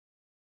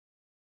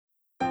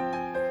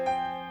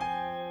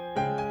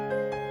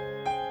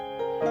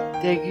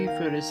Thank you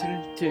for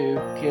listening to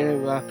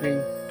Kid Rapping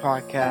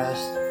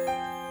Podcast.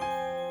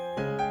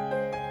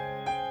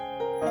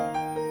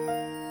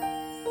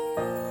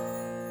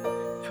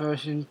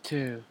 Version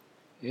 2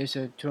 is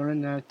a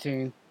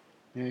 2019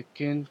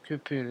 American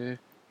computer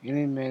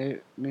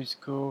animated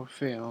musical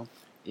film.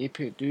 It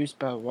produced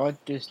by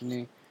Walt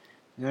Disney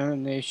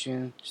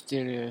Animation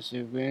Studios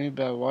and written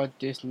by Walt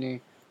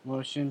Disney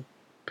Motion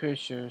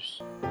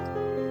Pictures.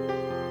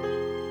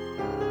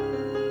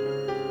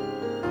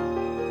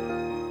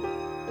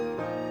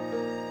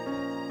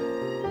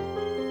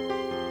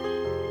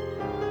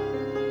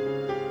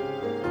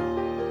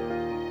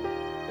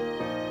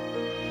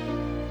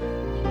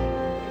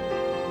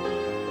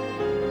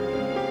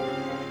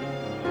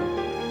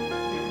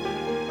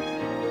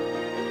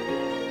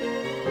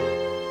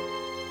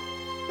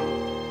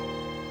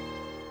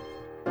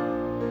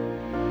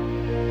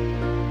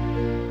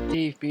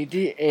 The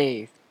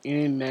 58th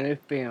animated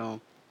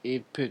film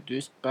is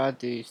produced by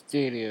the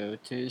studio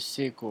to the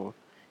sequel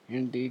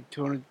in the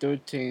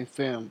 2013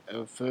 film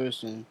of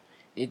Frozen.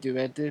 It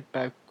directed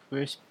by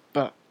Chris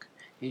Buck.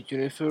 It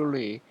Jennifer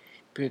Lee,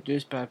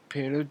 produced by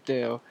Peter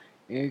Dale,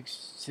 and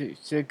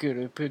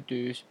executive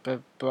produced by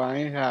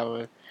Brian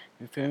Howard.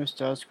 The film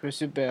stars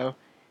Kristen Bell,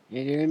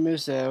 Idina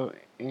Menzel,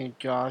 and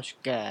Josh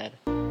Gad.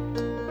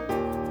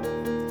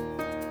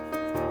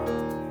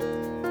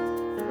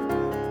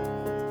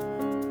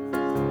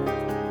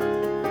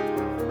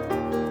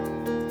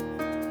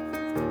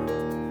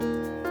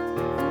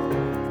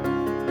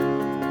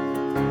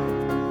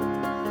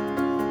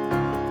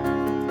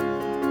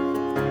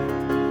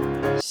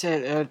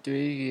 Set at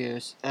 3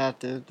 years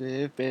after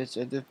the events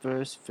of the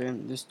first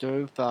film, the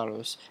story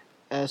follows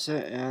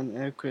Elsa,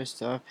 Anna, and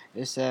Kristoff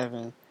is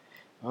 7.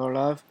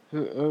 Olaf,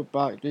 who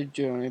embarked the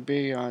journey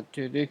beyond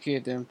to the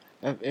kingdom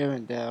of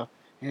Arendelle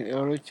in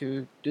order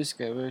to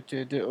discover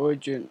the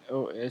origin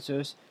of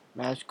Elsa's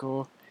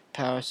magical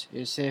powers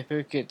and save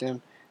her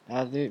kingdom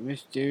as the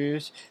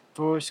mysterious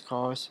force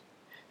calls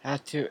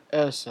out to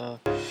Elsa.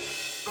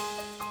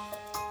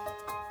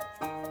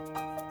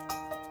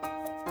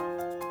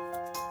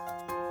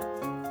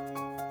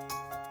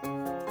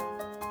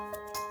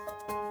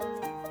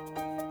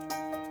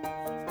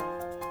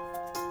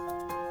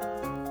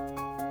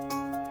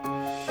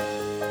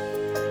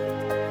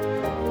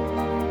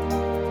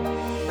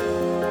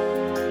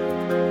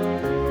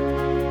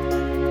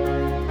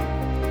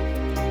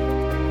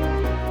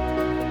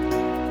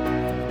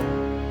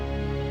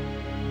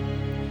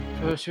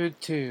 Version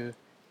 2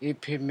 it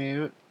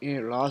premiered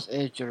in Los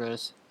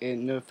Angeles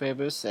on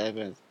November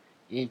 7th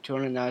in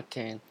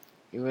 2019.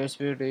 It was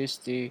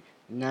released in the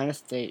United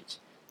States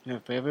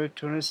November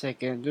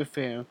 22nd. The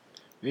film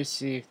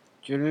received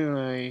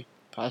generally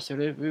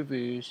positive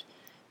reviews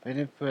by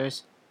the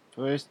press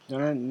for its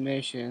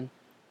non-animation,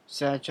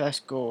 soundtrack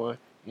score,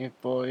 and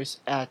voice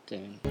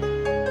acting.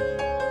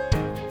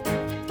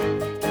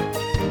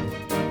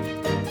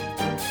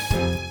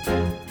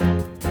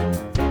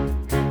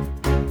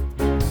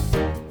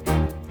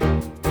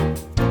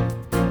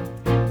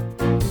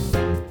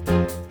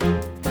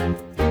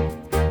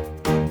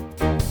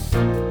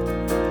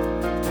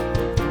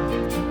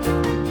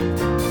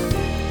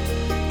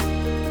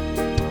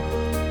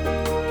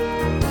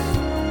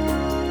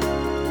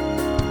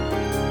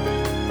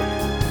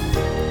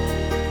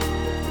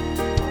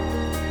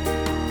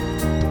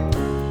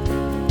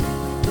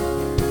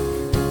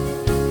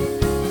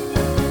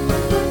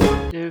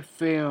 The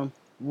film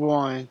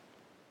won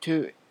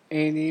 2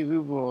 Annie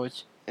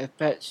Awards,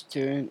 effects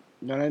to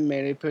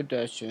non-animated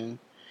production,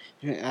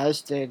 an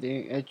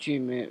outstanding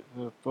achievement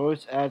for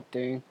voice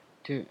acting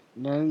to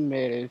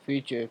non-animated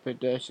feature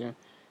production,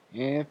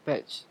 and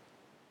effects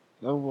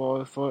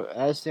award for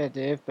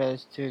outstanding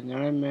effects to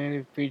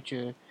non-animated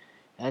feature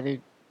at the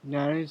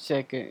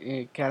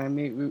 92nd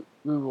Academy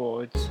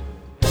Awards.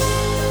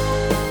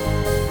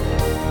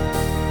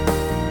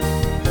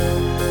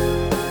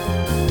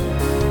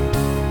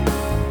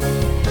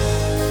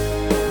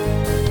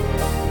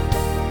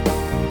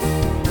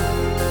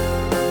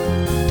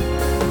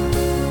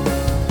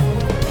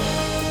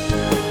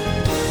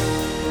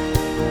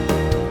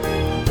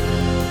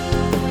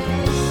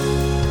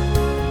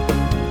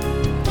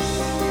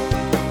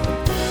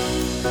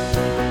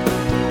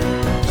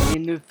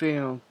 The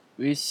film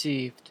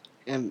received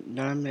a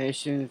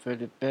nomination for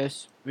the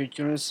Best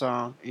Original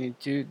Song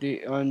Into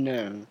the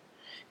Unknown.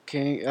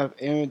 King of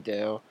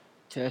Arendelle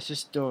tells a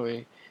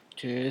story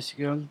to his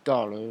young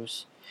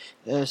daughters,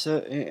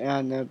 Elsa and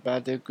Anna, by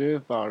the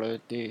grandfather.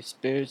 The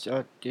spirits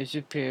are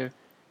disappear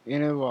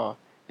in a wall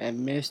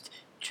and mist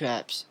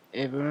traps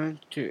everyone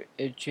to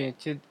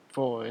enchanted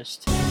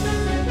forest.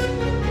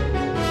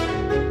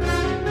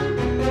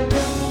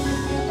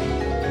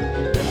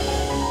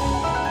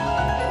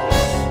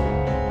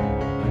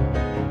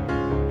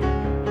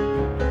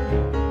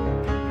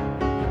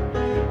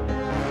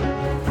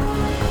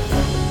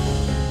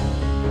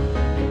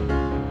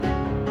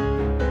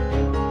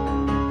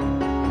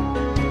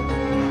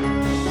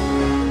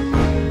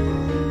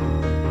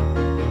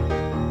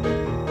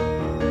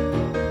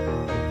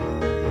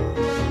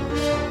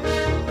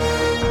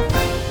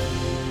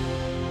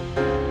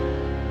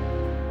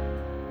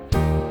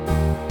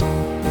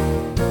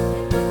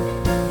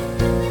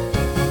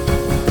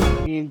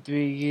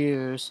 3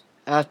 years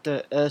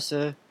after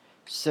Elsa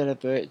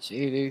celebrates a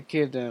new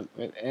kingdom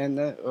with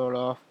Anna,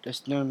 Olaf, the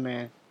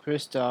snowman,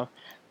 Kristoff,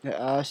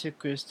 the Ice of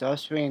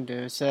Kristoff's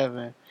reindeer,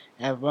 7,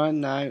 and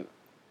one night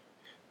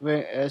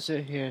when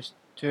Elsa hears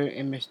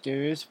a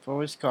mysterious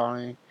voice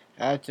calling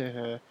after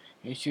her,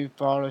 and she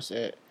follows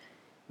it,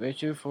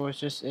 which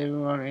forces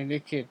everyone in the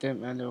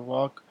kingdom and the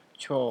Walk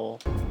Troll.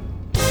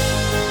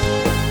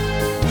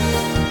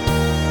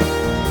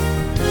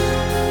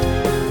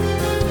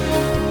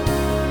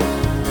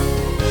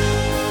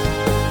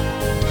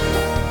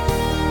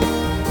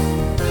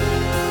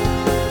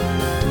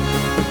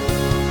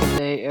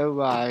 They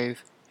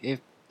arrive,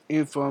 it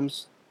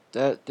informs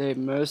that they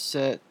must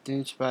set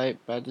things right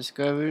by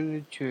discovering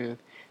the truth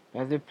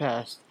about the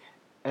past.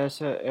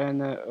 Elsa,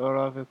 Anna,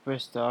 Olaf, and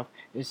Kristoff,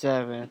 the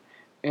 7,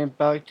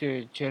 embark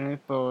to the chilling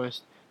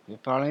forest. The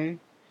following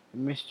the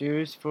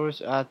mysterious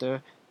force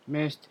after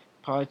missed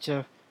parts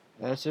of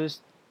Elsa's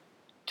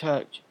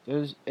touch.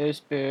 There's a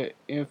spirit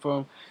in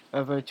form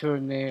of a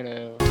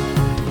tornado.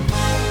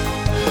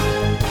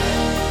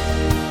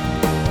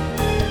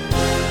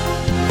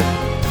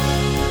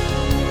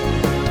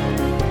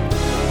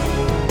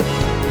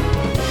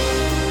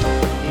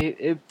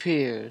 It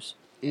appears.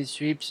 It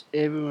sweeps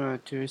everyone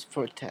to its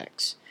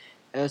vortex.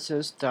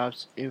 Elsa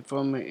stops,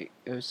 informing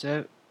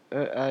herself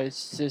her eyes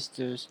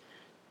sisters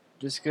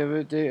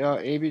discover they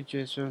are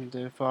images from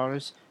their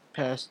father's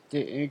past.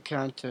 They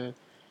encounter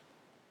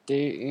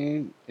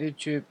in a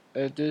troop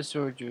of the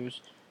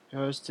soldiers who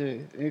was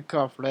in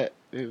conflict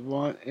with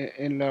one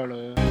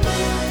another.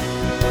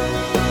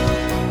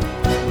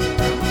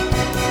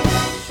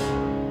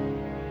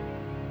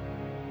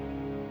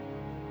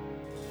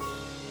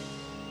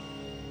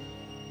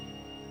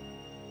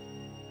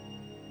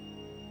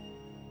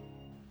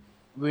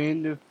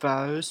 When the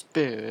fire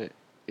spirit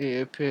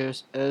it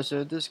appears,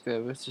 Elsa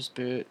discovers the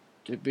spirit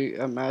to be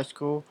a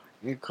magical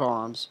and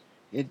calms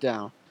it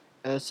down.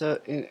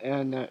 Elsa and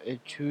Anna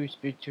choose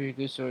between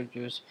the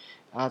soldiers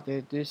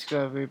after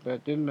discovery by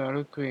the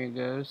Metal Queen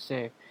they are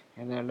safe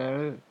and a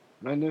letter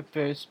from the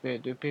fairy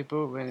spirit to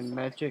people with the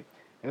magic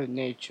of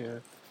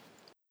nature.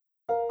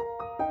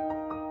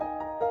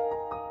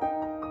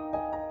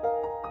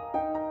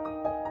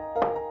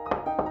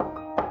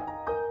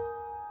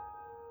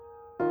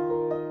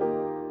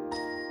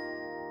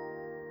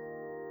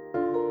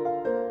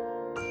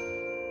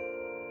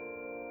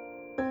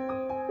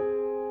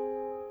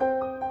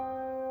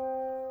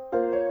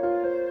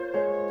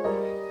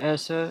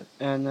 Elsa,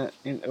 Anna,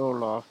 and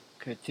Olaf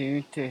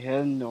continue to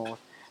head north,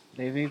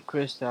 leaving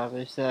Kristoff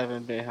and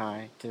 7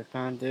 behind to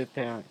find their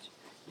parents,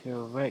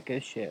 to wreck a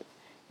ship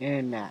and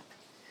a map,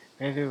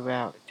 with a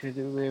route to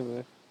the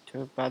river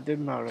told by the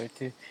mother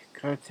to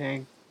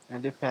contain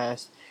and the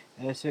past.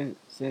 Elsa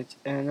sends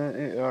Anna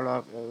and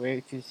Olaf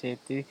away to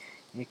safety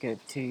and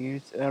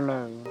continues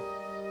alone.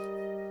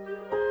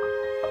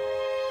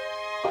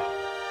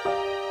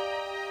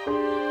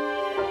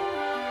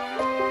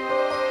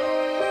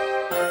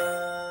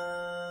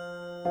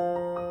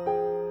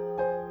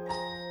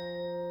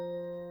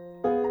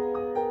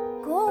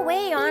 Go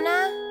away,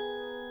 Anna.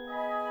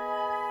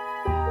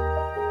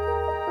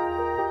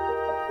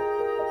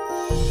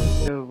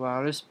 The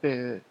water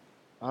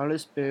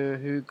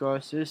spirit who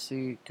guards the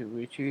sea to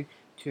retreat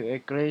to a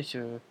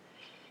glacier.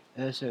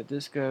 Elsa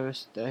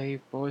discovers that his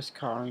voice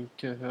calling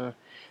to her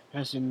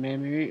has a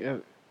memory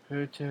of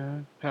her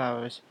true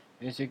powers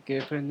is a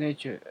gift of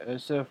nature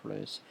as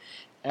selfless,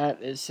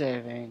 at its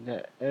saving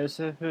that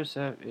Elsa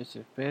herself is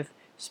a fifth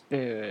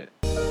spirit.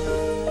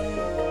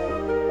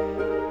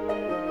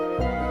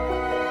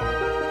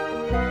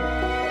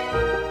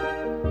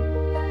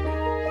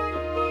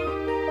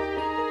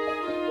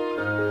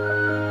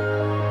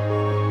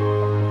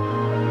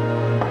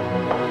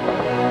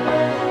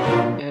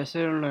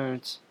 Elsa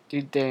learns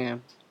the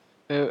dam,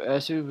 but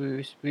Elsa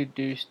rules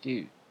reduce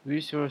the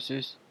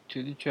resources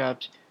to the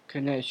trap's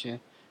connection.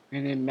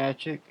 When the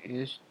magic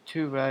is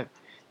to ripe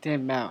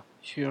them out,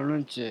 she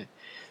learns it.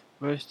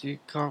 Was the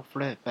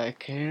conflict by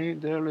killing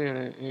the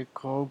leader in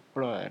cold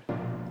blood.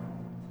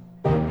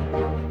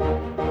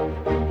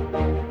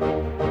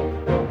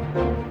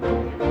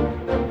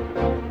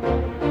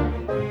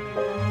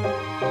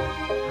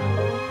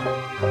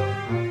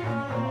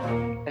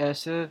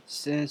 Elsa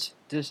sends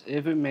this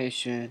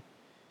information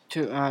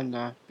to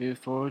Anna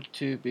before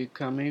to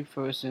becoming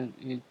frozen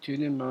into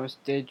the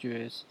most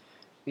dangerous,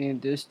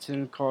 and this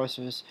turn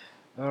causes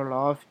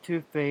Olaf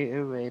to fade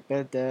away,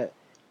 but that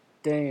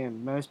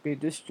dam must be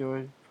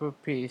destroyed for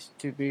peace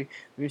to be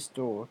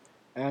restored.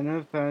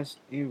 Anna finds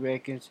and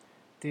reckons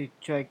the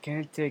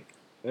gigantic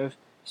of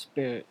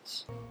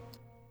spirits.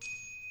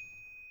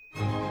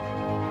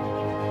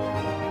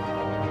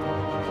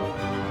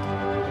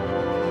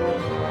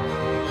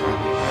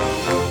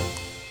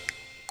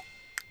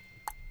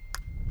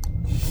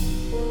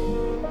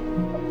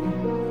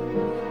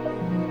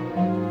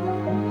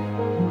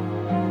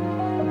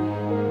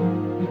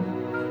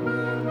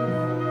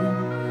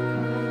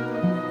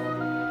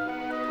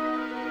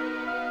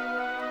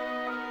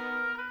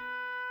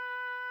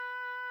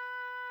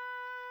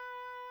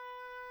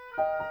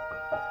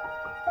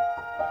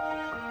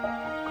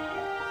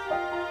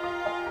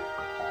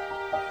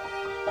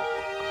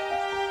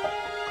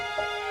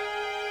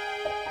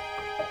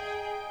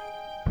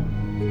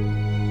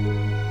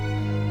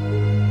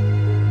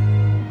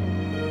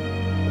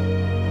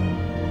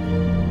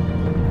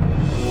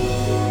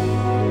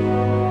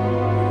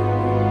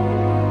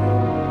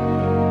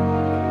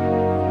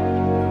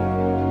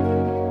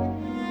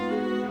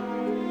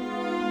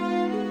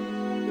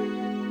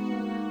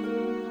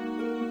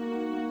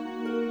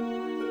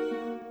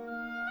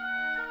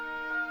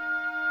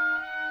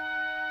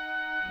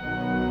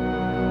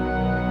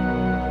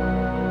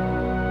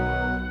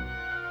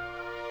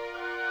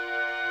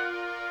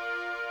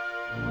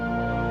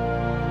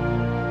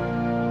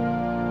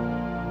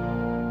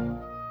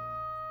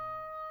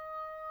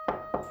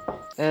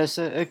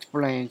 Elsa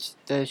explains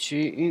that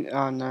she and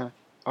Anna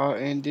are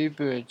in the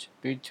bridge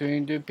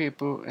between the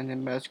people and the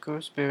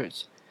magical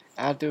spirits.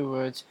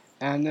 Afterwards,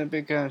 Anna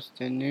becomes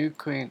the new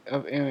queen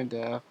of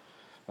Arendelle,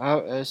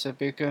 while Elsa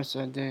becomes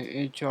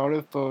in charge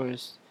of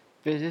forest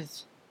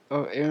visits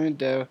of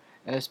Arendelle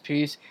as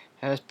peace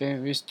has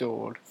been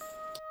restored.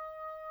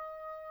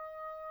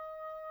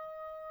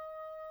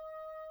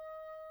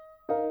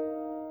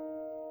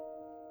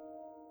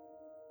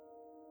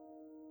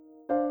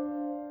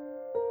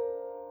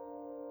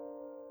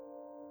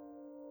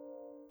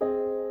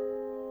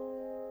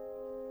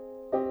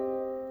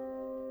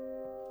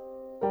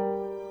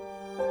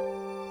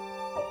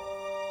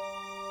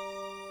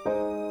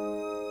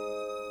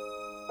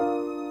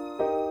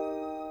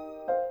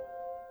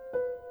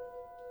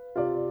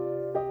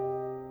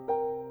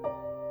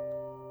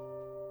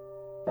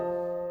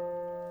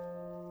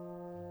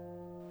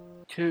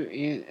 To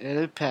in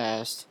the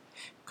past,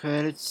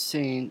 credits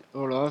scene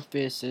Olaf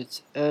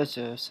visits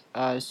Elsa's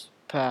ice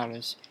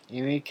palace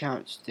and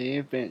recounts the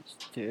events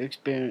to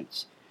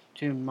experience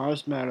to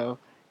Marshmallow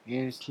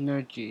and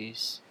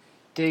Snurgies.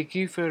 Thank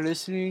you for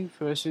listening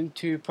Frozen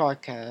 2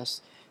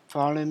 podcast.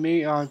 Follow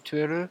me on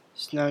Twitter,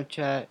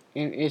 Snapchat,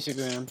 and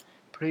Instagram.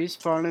 Please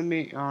follow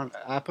me on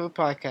Apple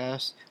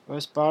Podcasts or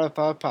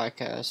Spotify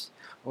Podcasts,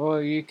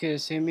 or you can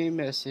send me a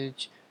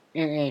message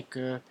in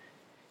Anchor.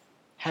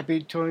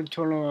 Happy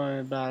 2021,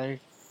 everybody.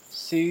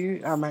 See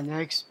you on my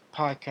next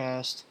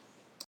podcast.